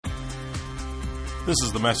This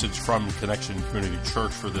is the message from Connection Community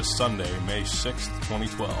Church for this Sunday, May 6th,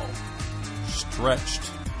 2012. Stretched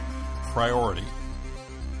priority.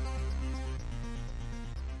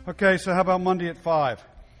 Okay, so how about Monday at 5?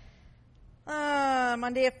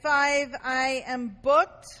 Monday at 5, I am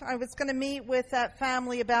booked. I was going to meet with that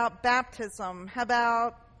family about baptism. How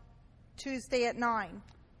about Tuesday at 9?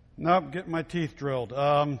 Nope, getting my teeth drilled.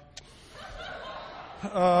 How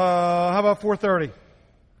about 4:30?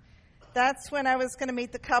 That's when I was going to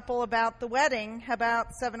meet the couple about the wedding. How about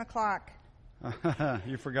 7 o'clock?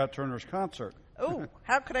 You forgot Turner's concert. Oh,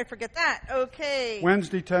 how could I forget that? Okay.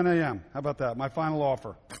 Wednesday, 10 a.m. How about that? My final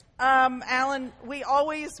offer. Alan, we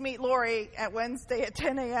always meet Lori at Wednesday at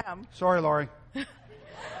 10 a.m. Sorry, Laurie.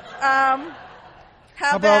 How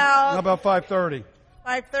about 5:30?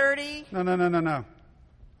 5:30? No.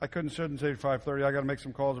 I shouldn't say 5:30. I got to make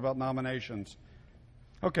some calls about nominations.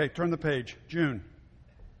 Okay, turn the page. June.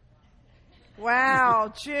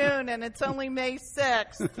 Wow, June, and it's only May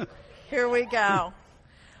 6th. Here we go.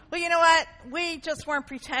 Well, you know what? We just weren't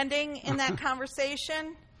pretending in that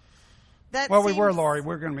conversation. We were, Laurie.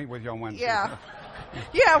 We're going to meet with you on Wednesday. Yeah.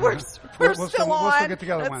 Yeah, we're still on. We'll still get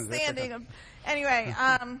together Wednesday. Okay. Anyway,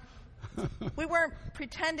 we weren't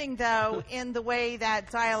pretending, though, in the way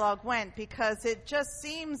that dialogue went, because it just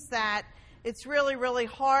seems that it's really, really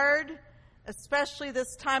hard, especially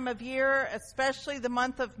this time of year, especially the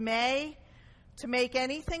month of May, to make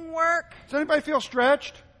anything work. Does anybody feel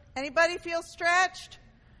stretched? Anybody feel stretched?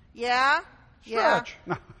 Yeah? Stretch.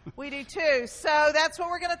 Yeah. We do too. So that's what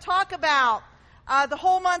we're going to talk about the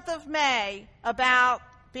whole month of May, about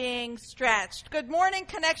being stretched. Good morning,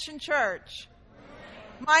 Connection Church.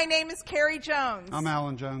 My name is Carrie Jones. I'm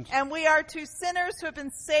Alan Jones. And we are two sinners who have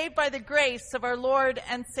been saved by the grace of our Lord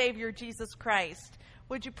and Savior, Jesus Christ.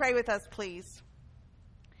 Would you pray with us, please?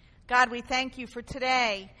 God, we thank you for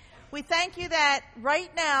today. We thank you that right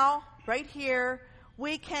now, right here,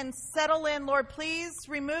 we can settle in. Lord, please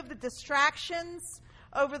remove the distractions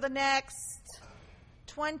over the next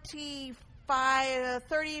 36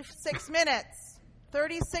 minutes.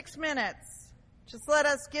 36 minutes. Just let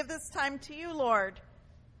us give this time to you, Lord.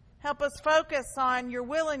 Help us focus on your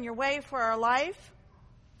will and your way for our life.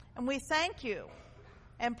 And we thank you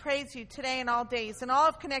and praise you today and all days. And all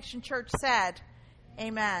of Connection Church said,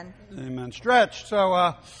 amen. Amen. Stretched.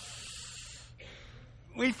 So,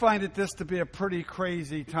 we find this to be a pretty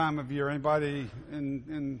crazy time of year. Anybody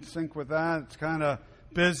in sync with that? It's kind of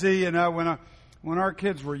busy, you know. When our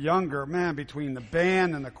kids were younger, man, between the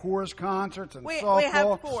band and the chorus concerts and softball, we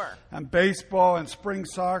have 4. and baseball and spring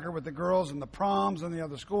soccer with the girls and the proms and the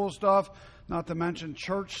other school stuff, not to mention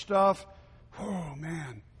church stuff. Oh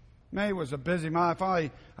man, May was a busy month.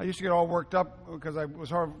 I used to get all worked up because I was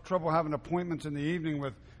having trouble having appointments in the evening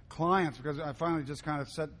with clients, because I finally just kind of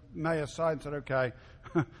set May aside and said, okay.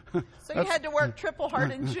 So you had to work triple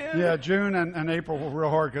hard in June? Yeah, June and April were real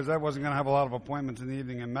hard because I wasn't going to have a lot of appointments in the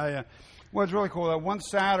evening in May. Well, it's really cool that one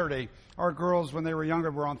Saturday, our girls, when they were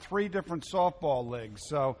younger, were on 3 different softball leagues.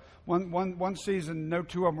 So one season, no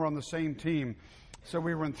 2 of them were on the same team. So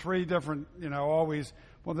we were in 3 different, always.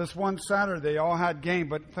 Well, this one Saturday, they all had game,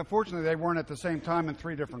 but unfortunately they weren't at the same time in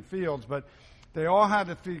 3 different fields. But they all had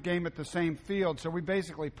the game at the same field, so we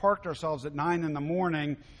basically parked ourselves at 9 in the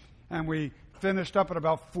morning, and we finished up at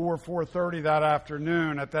about 4:30 that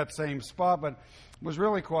afternoon at that same spot. But it was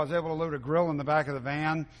really cool. I was able to load a grill in the back of the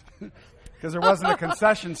van because there wasn't a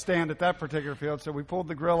concession stand at that particular field, so we pulled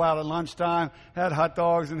the grill out at lunchtime, had hot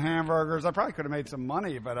dogs and hamburgers. I probably could have made some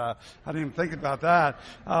money, but I didn't even think about that.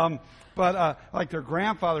 But like their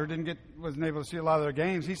grandfather wasn't able to see a lot of their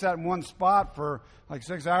games. He sat in one spot for like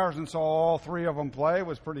 6 hours and saw all 3 of them play. It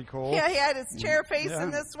was pretty cool. Yeah, he had his chair facing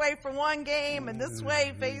this way for one game and this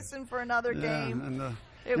way facing for another game.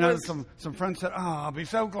 And some friends said, "Oh, I'll be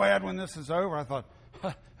so glad when this is over." I thought,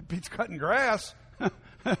 it beats cutting grass.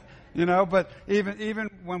 But even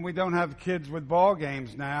when we don't have kids with ball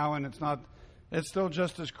games now, and it's still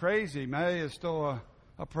just as crazy. May is still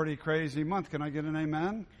a pretty crazy month. Can I get an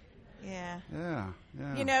amen? Yeah.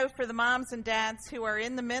 Yeah. For the moms and dads who are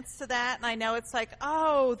in the midst of that, and I know it's like,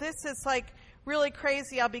 oh, this is like really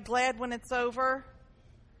crazy. I'll be glad when it's over.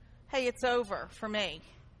 Hey, it's over for me,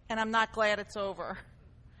 and I'm not glad it's over.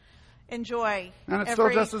 Enjoy. And it's still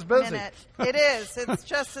just as busy. Minute. It is. It's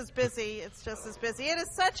just as busy. It's just as busy. It is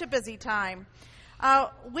such a busy time.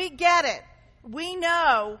 We get it. We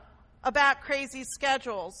know about crazy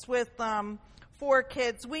schedules with 4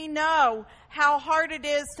 kids. We know how hard it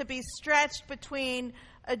is to be stretched between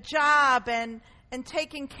a job and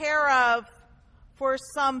taking care of, for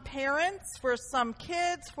some parents, for some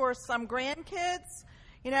kids, for some grandkids.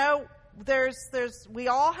 we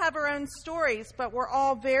all have our own stories, but we're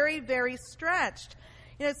all very, very stretched.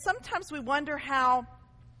 Sometimes we wonder how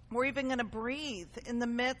we're even going to breathe in the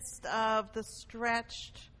midst of the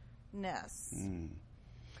stretchedness.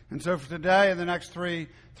 And so for today and the next three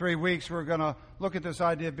weeks, we're going to look at this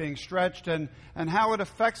idea of being stretched and how it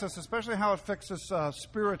affects us, especially how it affects us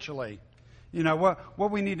spiritually.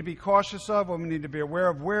 What we need to be cautious of, what we need to be aware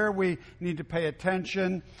of, where we need to pay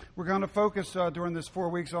attention. We're going to focus during this 4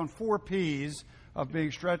 weeks on 4 P's of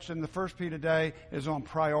being stretched. And the first P today is on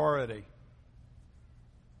priority.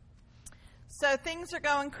 So things are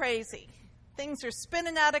going crazy. Things are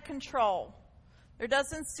spinning out of control. There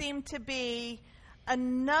doesn't seem to be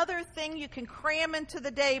another thing you can cram into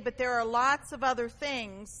the day, but there are lots of other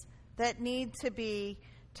things that need to be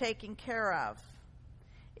taken care of.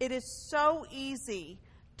 It is so easy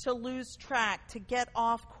to lose track, to get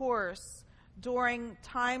off course during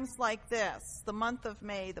times like this, the month of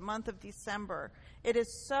May, the month of December. It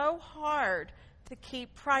is so hard to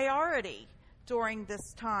keep priority during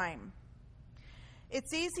this time.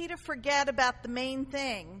 It's easy to forget about the main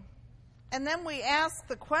thing. And then we ask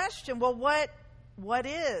the question, well, what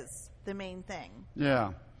is the main thing?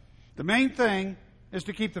 Yeah. The main thing is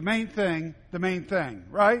to keep the main thing,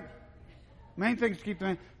 right? Main thing is to keep the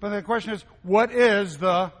main. But the question is, what is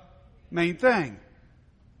the main thing?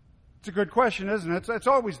 It's a good question, isn't it? It's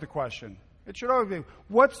always the question. It should always be,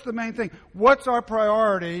 what's the main thing? What's our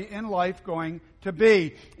priority in life going to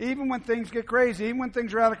be? Even when things get crazy, even when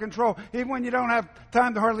things are out of control, even when you don't have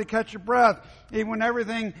time to hardly catch your breath, even when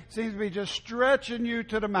everything seems to be just stretching you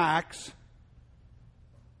to the max,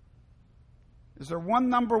 is there one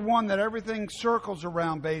number one that everything circles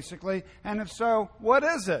around, basically? And if so, what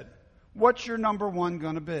is it? What's your number one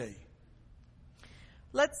going to be?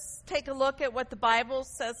 Let's take a look at what the Bible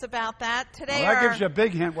says about that. Today, that gives you a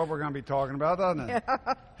big hint what we're going to be talking about, doesn't it?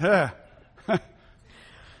 Yeah.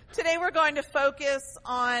 Today we're going to focus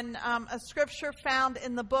on a scripture found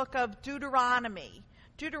in the book of Deuteronomy.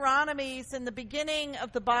 Deuteronomy is in the beginning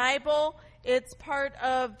of the Bible. It's part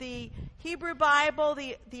of the Hebrew Bible,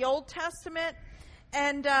 the Old Testament.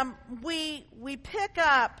 And we pick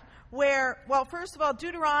up where, well, first of all,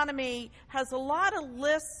 Deuteronomy has a lot of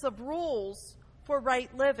lists of rules for right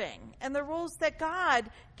living and the rules that God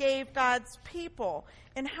gave God's people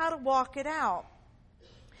and how to walk it out.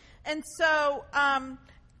 And so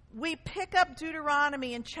we pick up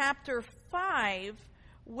Deuteronomy in chapter 5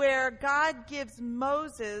 where God gives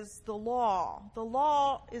Moses the law. The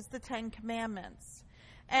law is the 10 Commandments.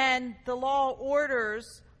 And the law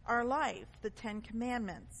orders our life, the 10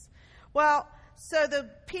 Commandments. Well, so the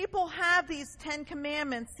people have these 10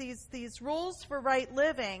 Commandments, these rules for right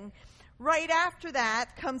living. Right after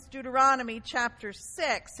that comes Deuteronomy chapter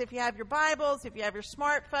 6. If you have your Bibles, if you have your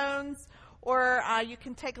smartphones, or you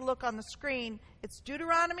can take a look on the screen, it's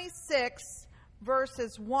Deuteronomy 6,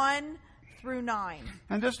 verses 1 through 9.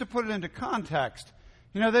 And just to put it into context,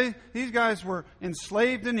 these guys were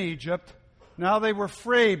enslaved in Egypt. Now they were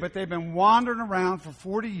free, but they've been wandering around for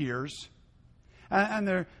 40 years. And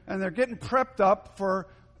they're getting prepped up for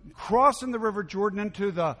crossing the River Jordan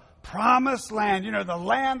into the promised land, the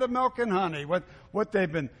land of milk and honey, what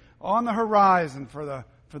they've been on the horizon for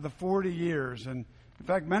the 40 years. And in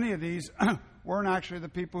fact, many of these weren't actually the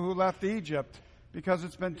people who left Egypt because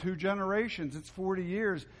it's been 2 generations. It's 40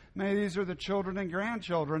 years. Many of these are the children and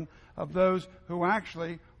grandchildren of those who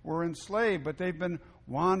actually were enslaved, but they've been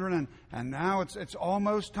wandering, and now it's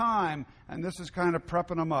almost time, and this is kind of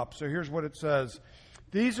prepping them up. So here's what it says.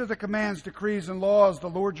 These are the commands, decrees, and laws the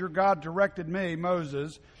Lord your God directed me,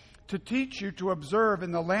 Moses, to teach you to observe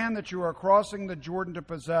in the land that you are crossing the Jordan to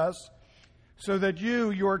possess, so that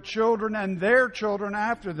you, your children, and their children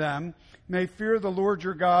after them may fear the Lord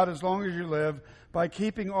your God as long as you live, by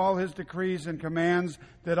keeping all his decrees and commands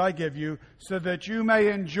that I give you, so that you may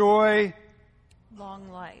enjoy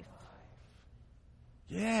long life.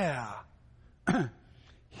 Yeah.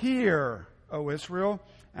 Hear, O Israel,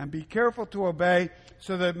 and be careful to obey,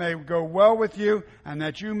 so that it may go well with you, and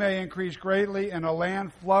that you may increase greatly in a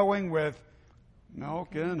land flowing with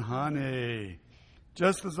milk and honey,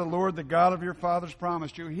 just as the Lord, the God of your fathers,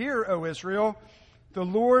 promised you. Hear, O Israel, the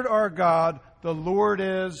Lord our God, the Lord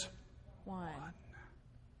is one.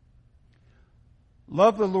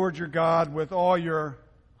 Love the Lord your God with all your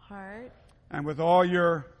heart, and with all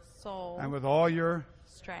your soul, and with all your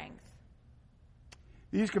strength.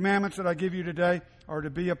 These commandments that I give you today are to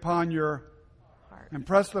be upon your heart.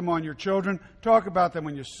 Impress them on your children. Talk about them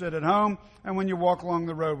when you sit at home and when you walk along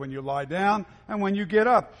the road, when you lie down and when you get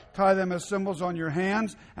up. Tie them as symbols on your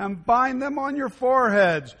hands and bind them on your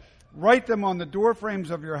foreheads. Write them on the door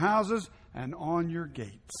frames of your houses and on your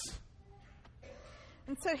gates.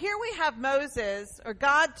 And so here we have Moses, or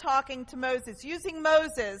God talking to Moses, using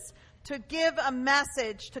Moses to give a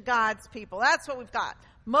message to God's people. That's what we've got.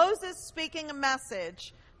 Moses speaking a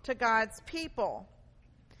message to God's people.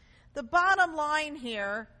 The bottom line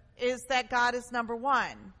here is that God is number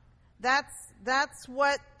one. That's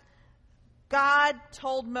what God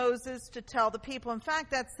told Moses to tell the people. In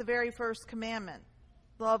fact, that's the very first commandment.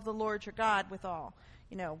 Love the Lord your God with all.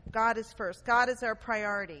 God is first. God is our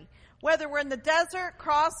priority. Whether we're in the desert,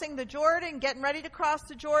 crossing the Jordan, getting ready to cross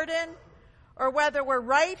the Jordan, or whether we're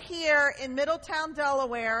right here in Middletown,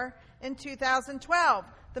 Delaware in 2012,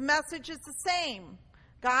 the message is the same.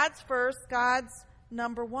 God's first, God's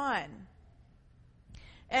number one.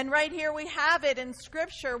 And right here we have it in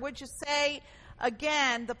Scripture. Would you say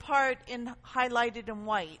again the part highlighted in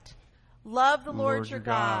white? Love the Lord your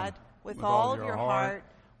God with all of your heart,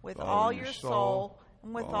 with all your soul,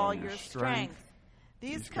 and with all your strength.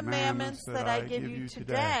 These commandments that I give you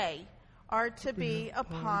today are to be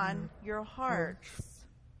upon your hearts.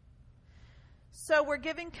 So we're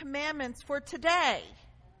giving commandments for today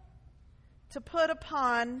to put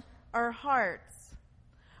upon our hearts.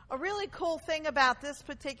 A really cool thing about this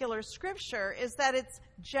particular scripture is that it's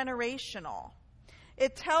generational.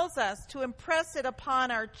 It tells us to impress it upon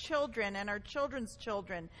our children and our children's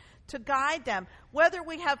children, to guide them. Whether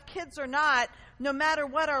we have kids or not, no matter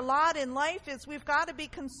what our lot in life is, we've got to be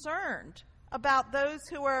concerned about those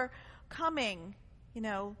who are coming,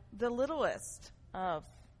 the littlest of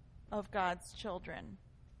God's children.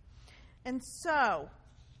 And so,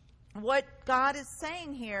 what God is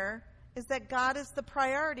saying here is that God is the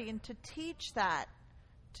priority, and to teach that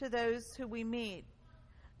to those who we meet.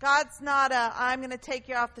 God's not I'm going to take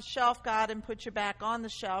you off the shelf, God, and put you back on the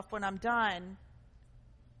shelf when I'm done.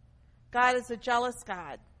 God is a jealous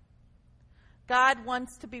God. God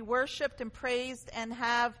wants to be worshiped and praised and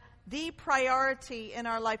have the priority in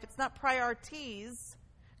our life. It's not priorities.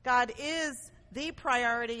 God is the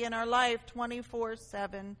priority in our life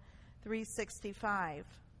 24/7, 365.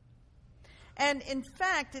 And in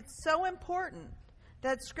fact, it's so important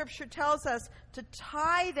that Scripture tells us to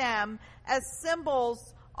tie them as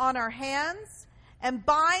symbols on our hands and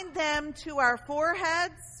bind them to our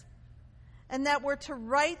foreheads, and that we're to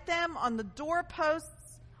write them on the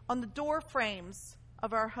doorposts, on the door frames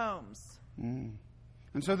of our homes. And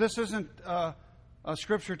so this isn't a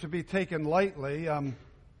Scripture to be taken lightly.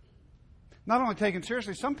 Not only taken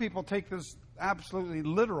seriously, some people take this absolutely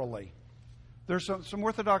literally. There's some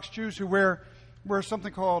Orthodox Jews who wear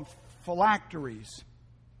something called phylacteries.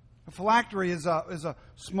 A phylactery is a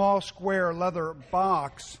small square leather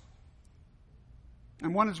box,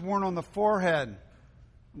 and one is worn on the forehead.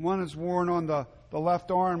 One is worn on the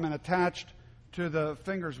left arm and attached to the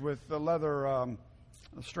fingers with the leather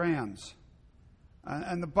strands.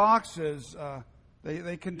 And the boxes,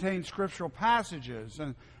 they contain scriptural passages,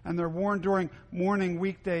 and they're worn during morning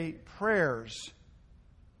weekday prayers.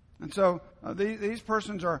 And so these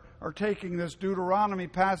persons are taking this Deuteronomy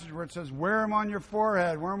passage where it says, wear them on your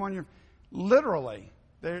forehead, wear them on your... Literally.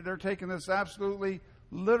 They're taking this absolutely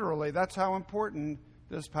literally. That's how important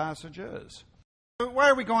this passage is.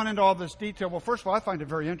 Why are we going into all this detail? Well, first of all, I find it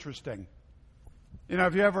very interesting.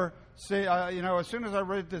 If you ever see, as soon as I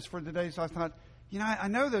read this for today, so I thought, I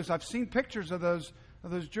know those. I've seen pictures of those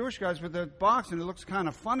Jewish guys with their box, and it looks kind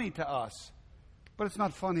of funny to us. But it's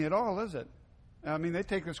not funny at all, is it? I mean, they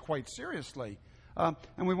take this quite seriously. And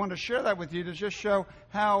we want to share that with you to just show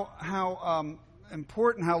how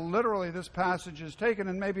important, how literally this passage is taken.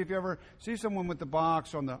 And maybe if you ever see someone with the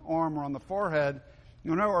box on the arm or on the forehead,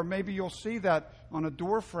 or maybe you'll see that on a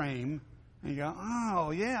door frame, and you go, oh,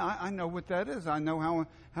 yeah, I know what that is. I know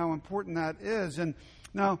how important that is. And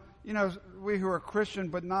now, we who are Christian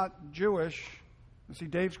but not Jewish, see,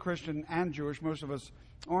 Dave's Christian and Jewish, most of us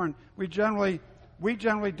aren't, we generally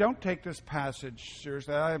don't take this passage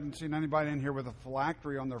seriously. I haven't seen anybody in here with a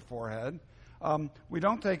phylactery on their forehead. We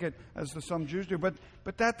don't take it as some Jews do, but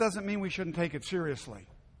that doesn't mean we shouldn't take it seriously.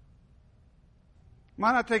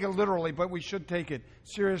 Might not take it literally, but we should take it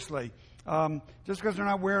seriously. Just because we're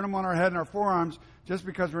not wearing them on our head and our forearms, just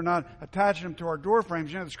because we're not attaching them to our door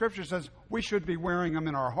frames, the Scripture says we should be wearing them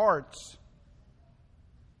in our hearts.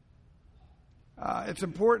 It's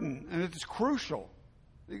important, and it's crucial.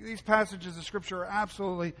 These passages of Scripture are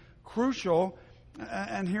absolutely crucial,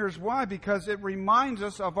 and here's why. Because it reminds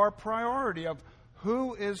us of our priority, of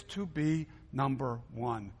who is to be number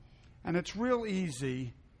one. And it's real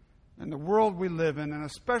easy in the world we live in, and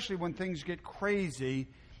especially when things get crazy,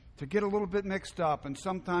 to get a little bit mixed up and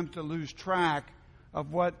sometimes to lose track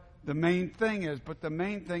of what the main thing is. But the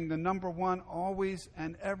main thing, the number one, always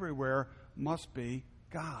and everywhere, must be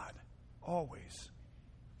God. Always.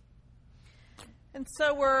 And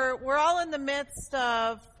so we're all in the midst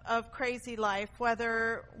of crazy life,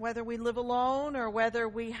 whether we live alone or whether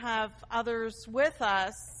we have others with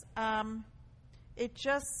us. It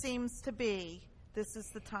just seems to be this is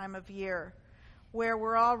the time of year where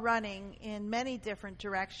we're all running in many different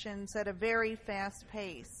directions at a very fast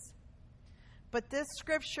pace. But this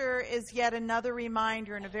scripture is yet another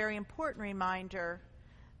reminder, and a very important reminder,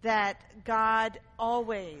 that God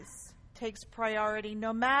always takes priority,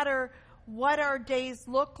 no matter what our days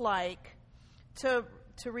look like, to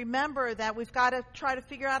remember that we've got to try to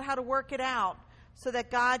figure out how to work it out so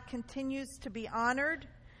that God continues to be honored,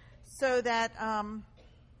 so that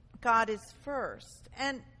God is first.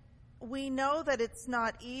 And we know that it's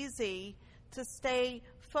not easy to stay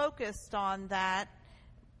focused on that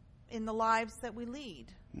in the lives that we lead.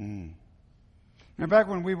 And back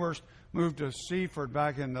when we were moved to Seaford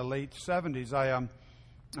back in the late 70s,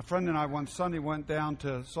 a friend and I one Sunday went down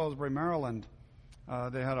to Salisbury, Maryland.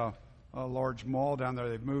 They had a large mall down there.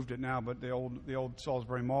 They've moved it now, but the old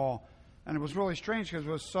Salisbury Mall. And it was really strange because it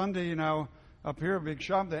was Sunday, up here, a big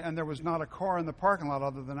shop day, and there was not a car in the parking lot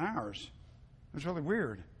other than ours. It was really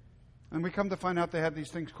weird. And we come to find out they had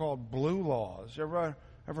these things called blue laws. Ever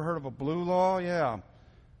heard of a blue law? Yeah.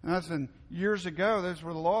 And that's years ago, those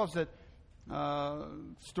were the laws that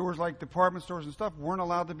stores like department stores and stuff weren't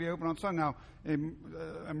allowed to be open on Sunday. Now,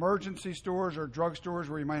 emergency stores or drug stores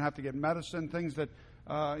where you might have to get medicine, things that,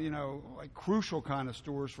 like crucial kind of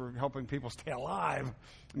stores for helping people stay alive,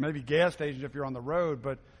 maybe gas stations if you're on the road,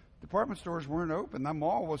 but department stores weren't open. That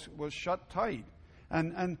mall was shut tight.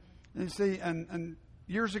 And you see, and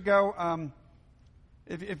years ago,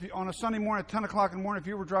 if on a Sunday morning at 10 o'clock in the morning, if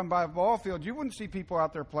you were driving by a ball field, you wouldn't see people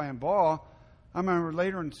out there playing ball. I remember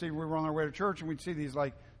later we were on our way to church and we'd see these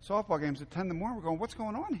like softball games at 10 in the morning. We're going, what's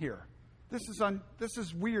going on here? This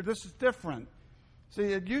is weird. This is different. See,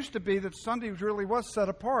 it used to be that Sunday really was set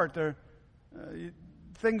apart.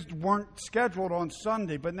 Things weren't scheduled on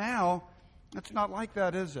Sunday, but now it's not like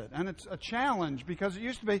that, is it? And it's a challenge because it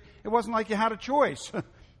used to be, it wasn't like you had a choice.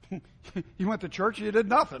 You went to church and you did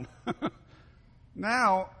nothing.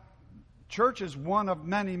 Now, church is one of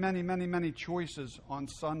many, many, many, many choices on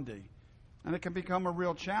Sunday. And it can become a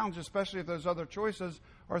real challenge, especially if those other choices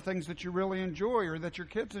are things that you really enjoy or that your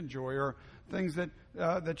kids enjoy or things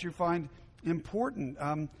that you find important.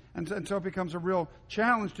 And so it becomes a real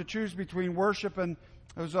challenge to choose between worship and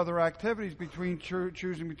those other activities, between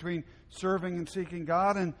choosing between serving and seeking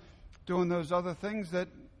God and doing those other things that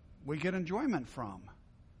we get enjoyment from.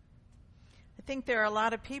 I think there are a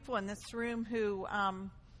lot of people in this room who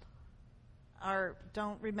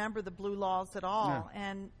don't remember the blue laws at all,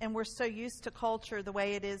 Yeah. and we're so used to culture the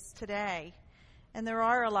way it is today, and there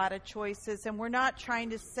are a lot of choices, and we're not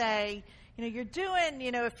trying to say, you're doing,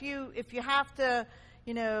 if you have to,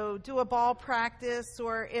 do a ball practice,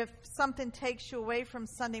 or if something takes you away from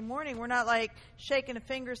Sunday morning, we're not like shaking a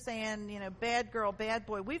finger saying, bad girl, bad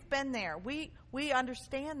boy. We've been there. We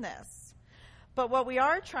understand this. But what we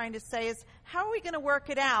are trying to say is, how are we going to work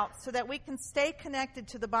it out so that we can stay connected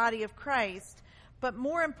to the body of Christ, but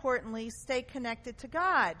more importantly, stay connected to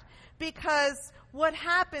God? Because what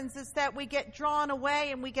happens is that we get drawn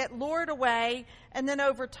away and we get lured away, and then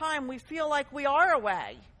over time we feel like we are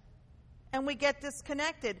away, and we get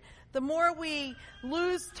disconnected. The more we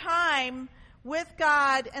lose time with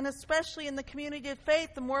God, and especially in the community of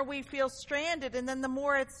faith, the more we feel stranded, and then the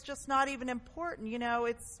more it's just not even important.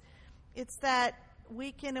 It's that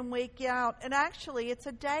week in and week out. And actually, it's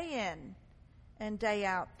a day in and day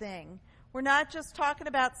out thing. We're not just talking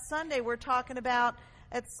about Sunday. We're talking about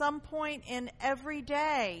at some point in every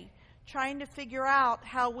day trying to figure out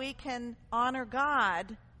how we can honor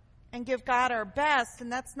God and give God our best.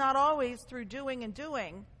 And that's not always through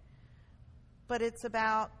doing, but it's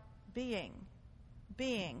about being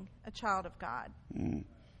a child of God.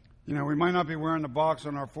 We might not be wearing the box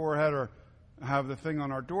on our forehead or have the thing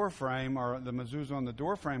on our door frame or the mezuzah on the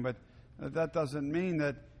door frame, but that doesn't mean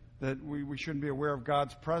that we shouldn't be aware of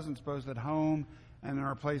God's presence both at home and in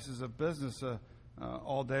our places of business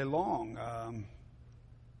all day long.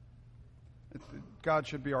 God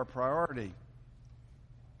should be our priority.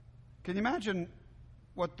 Can you imagine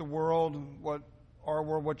what the world, what our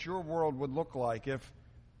world, what your world would look like if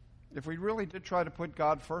we really did try to put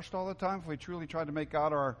God first all the time, if we truly tried to make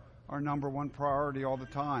God our number one priority all the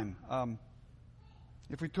time?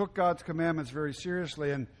 If we took God's commandments very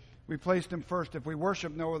seriously and we placed Him first, if we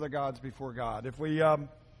worshiped no other gods before God, if we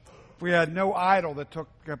had no idol that took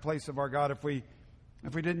the place of our God, if we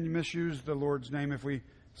didn't misuse the Lord's name, if we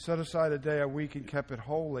set aside a day a week and kept it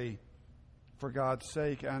holy for God's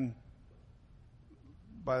sake, and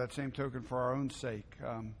by that same token for our own sake,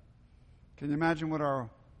 can Can you imagine what our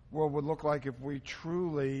world would look like if we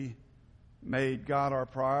truly made God our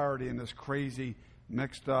priority in this crazy,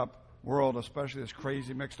 mixed up world, especially this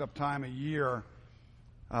crazy, mixed up time of year,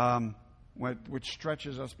 which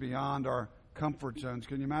stretches us beyond our comfort zones?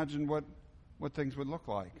 Can you imagine what things would look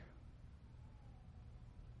like?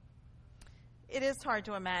 It is hard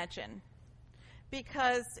to imagine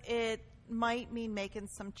because it might mean making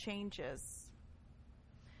some changes.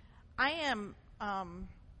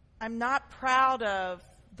 I'm not proud of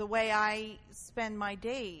the way I spend my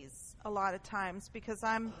days a lot of times because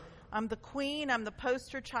I'm the queen, I'm the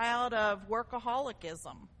poster child of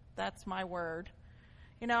workaholicism. That's my word.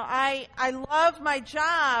 You know, I love my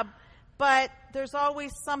job, but there's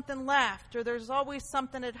always something left, or there's always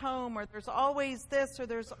something at home, or there's always this, or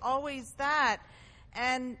there's always that.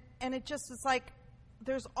 And it just is like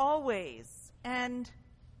there's always. And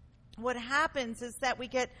what happens is that we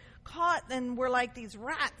get caught and we're like these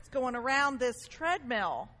rats going around this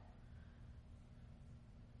treadmill.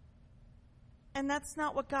 And that's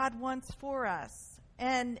not what God wants for us.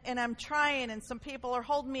 And I'm trying, and some people are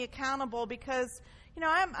holding me accountable because, you know,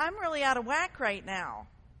 I'm really out of whack right now.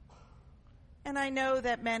 And I know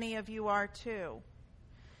that many of you are too.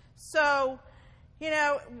 So, you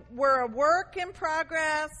know, we're a work in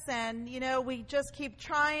progress, and, you know, we just keep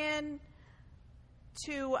trying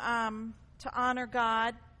to honor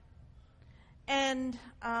God. And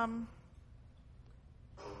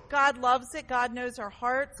God loves it. God knows our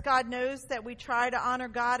hearts. God knows that we try to honor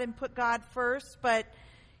God and put God first. But,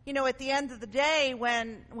 you know, at the end of the day,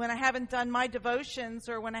 when I haven't done my devotions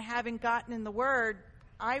or when I haven't gotten in the Word,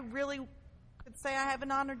 I really could say I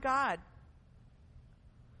haven't honored God.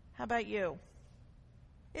 How about you?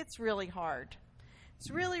 It's really hard. It's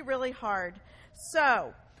really, really hard.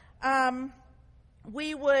 So,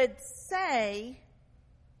 we would say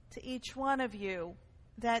to each one of you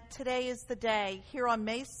that today is the day here on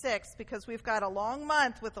May 6th, because we've got a long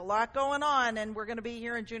month with a lot going on, and we're going to be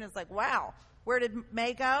here in June. It's like, wow, where did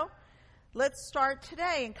May go? Let's start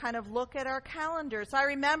today and kind of look at our calendars. I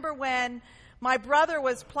remember when my brother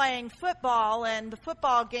was playing football, and the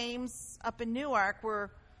football games up in Newark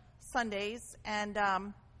were Sundays, and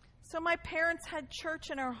so my parents had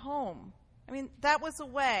church in our home. I mean, that was a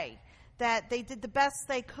way that they did the best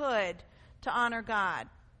they could to honor God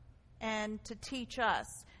and to teach us.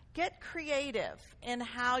 Get creative in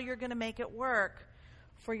how you're going to make it work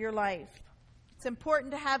for your life. It's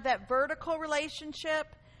important to have that vertical relationship,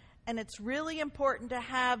 and it's really important to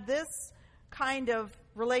have this kind of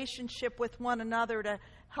relationship with one another to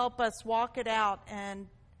help us walk it out and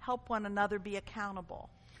help one another be accountable.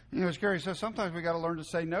 You know, as Gary says, sometimes we got to learn to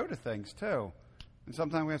say no to things too. And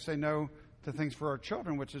sometimes we have to say no to things for our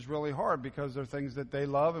children, which is really hard because they're things that they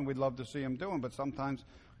love and we'd love to see them doing. But sometimes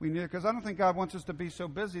we need it, because I don't think God wants us to be so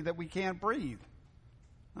busy that we can't breathe.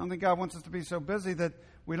 I don't think God wants us to be so busy that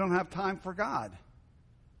we don't have time for God.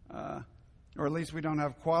 Or at least we don't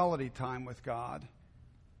have quality time with God.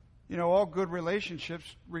 You know, all good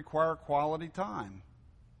relationships require quality time.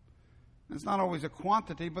 It's not always a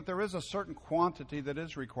quantity, but there is a certain quantity that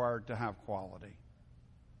is required to have quality.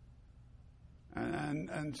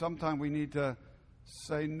 And sometimes we need to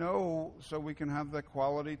say no so we can have that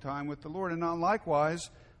quality time with the Lord. And likewise,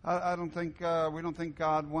 I don't think we don't think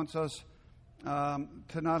God wants us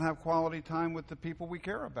to not have quality time with the people we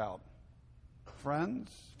care about. Friends,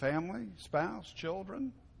 family, spouse,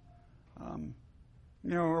 children. You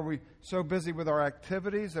know, are we so busy with our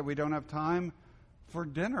activities that we don't have time for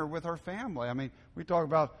dinner with our family? I mean, we talk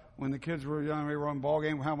about when the kids were young, we were on ball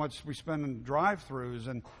game, how much we spend in drive-thrus,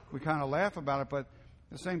 and we kind of laugh about it. But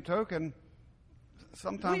the same token,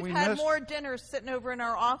 sometimes we've had more dinners sitting over in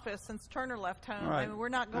our office since Turner left home. Right. I mean, we're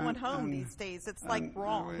not going home these days. It's like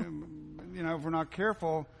wrong. You know, if we're not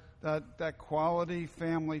careful, that quality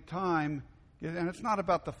family time, and it's not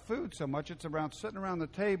about the food so much. It's about sitting around the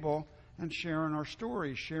table and sharing our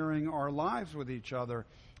stories, sharing our lives with each other.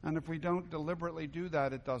 And if we don't deliberately do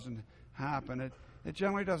that, it doesn't happen. It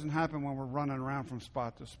generally doesn't happen when we're running around from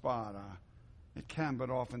spot to spot. It can,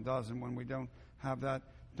 but often doesn't when we don't have that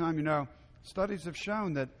time. You know, studies have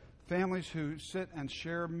shown that families who sit and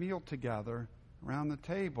share a meal together around the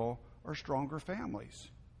table are stronger families.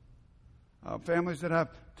 Families that have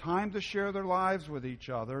time to share their lives with each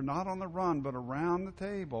other, not on the run, but around the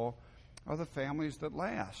table, are the families that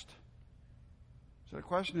last. So the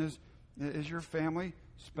question is your family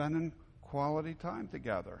spending quality time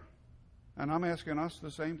together? And I'm asking us the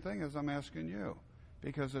same thing as I'm asking you,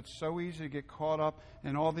 because it's so easy to get caught up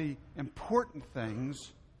in all the important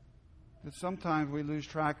things that sometimes we lose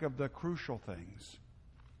track of the crucial things.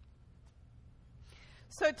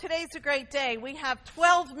 So today's a great day. We have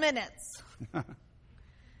 12 minutes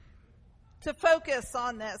to focus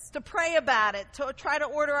on this, to pray about it, to try to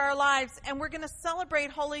order our lives. And we're going to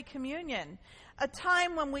celebrate Holy Communion, a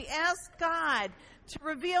time when we ask God to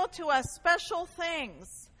reveal to us special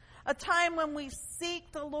things, a time when we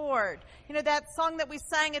seek the Lord. You know, that song that we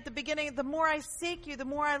sang at the beginning, the more I seek you, the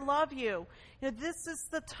more I love you. You know, this is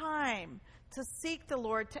the time to seek the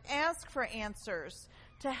Lord, to ask for answers,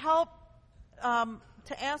 to help,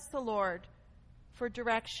 to ask the Lord for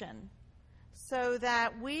direction so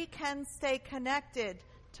that we can stay connected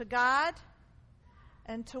to God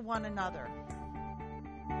and to one another.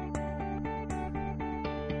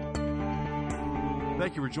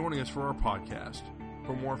 Thank you for joining us for our podcast.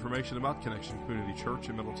 For more information about Connection Community Church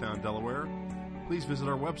in Middletown, Delaware, please visit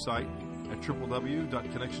our website at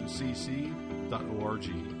www.connectioncc.org.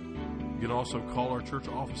 You can also call our church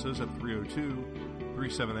offices at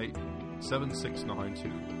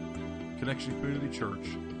 302-378-7692. Connection Community Church,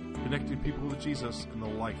 connecting people with Jesus and the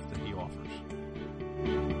life that He offers.